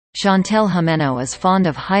Chantel Jimeno is fond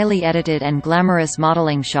of highly edited and glamorous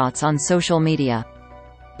modeling shots on social media.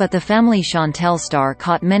 But the family Chantel star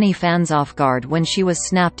caught many fans off guard when she was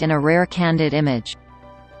snapped in a rare candid image.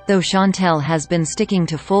 Though Chantel has been sticking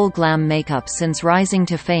to full glam makeup since rising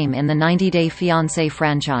to fame in the 90 Day Fiancé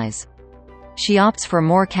franchise, she opts for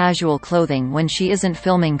more casual clothing when she isn't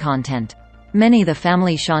filming content. Many the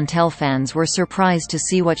family Chantel fans were surprised to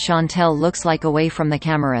see what Chantel looks like away from the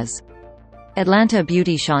cameras. Atlanta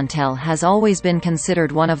beauty Chantel has always been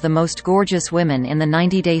considered one of the most gorgeous women in the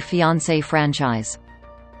 90 Day Fiancé franchise.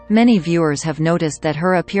 Many viewers have noticed that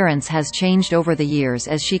her appearance has changed over the years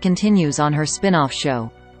as she continues on her spin-off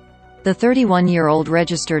show. The 31-year-old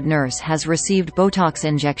registered nurse has received Botox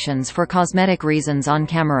injections for cosmetic reasons on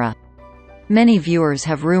camera. Many viewers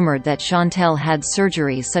have rumored that Chantel had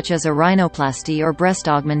surgeries such as a rhinoplasty or breast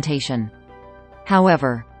augmentation.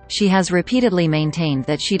 However, she has repeatedly maintained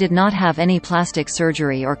that she did not have any plastic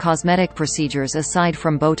surgery or cosmetic procedures aside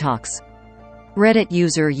from Botox. Reddit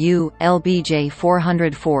user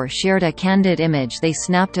ULBJ404 shared a candid image they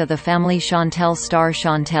snapped of the family Chantel star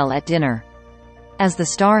Chantel at dinner, as the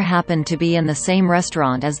star happened to be in the same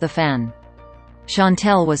restaurant as the fan.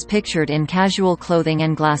 Chantel was pictured in casual clothing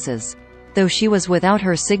and glasses. Though she was without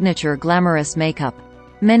her signature glamorous makeup,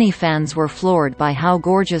 many fans were floored by how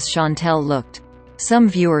gorgeous Chantel looked. Some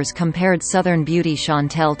viewers compared Southern beauty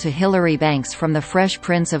Chantel to Hilary Banks from The Fresh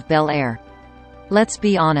Prince of Bel-Air. "Let's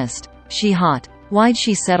be honest, she hot. Why'd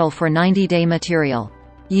she settle for 90-day material?"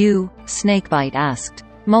 Snakebite asked.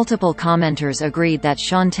 Multiple commenters agreed that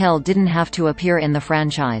Chantel didn't have to appear in the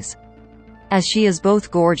franchise, as she is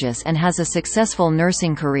both gorgeous and has a successful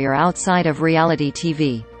nursing career outside of reality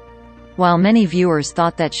TV. While many viewers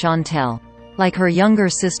thought that Chantel, like her younger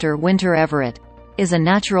sister Winter Everett, is a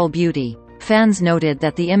natural beauty, fans noted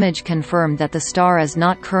that the image confirmed that the star is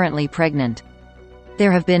not currently pregnant.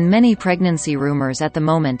 There have been many pregnancy rumors at the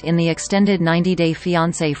moment in the extended 90 Day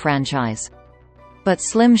Fiancé franchise. But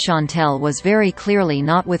slim Chantel was very clearly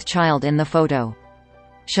not with child in the photo.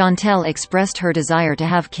 Chantel expressed her desire to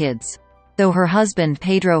have kids, though her husband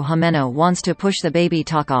Pedro Jimeno wants to push the baby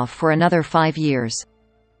talk off for another 5 years.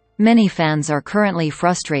 Many fans are currently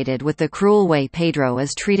frustrated with the cruel way Pedro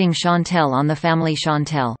is treating Chantel on the family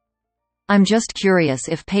Chantel. "I'm just curious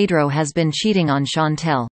if Pedro has been cheating on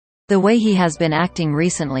Chantel. The way he has been acting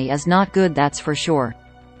recently is not good, that's for sure."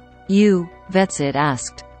 Vetsit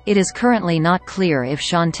asked. It is currently not clear if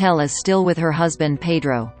Chantel is still with her husband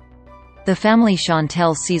Pedro. The family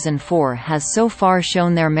Chantel Season 4 has so far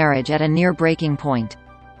shown their marriage at a near breaking point.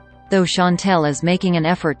 Though Chantel is making an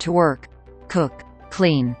effort to work, cook,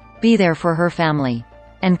 clean, be there for her family,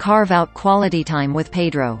 and carve out quality time with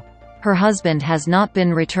Pedro, her husband has not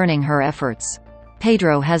been returning her efforts.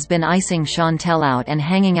 Pedro has been icing Chantel out and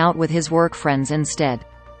hanging out with his work friends instead.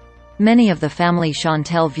 Many of the family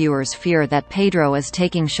Chantel viewers fear that Pedro is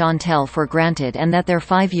taking Chantel for granted and that their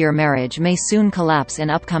 5-year marriage may soon collapse in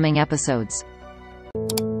upcoming episodes.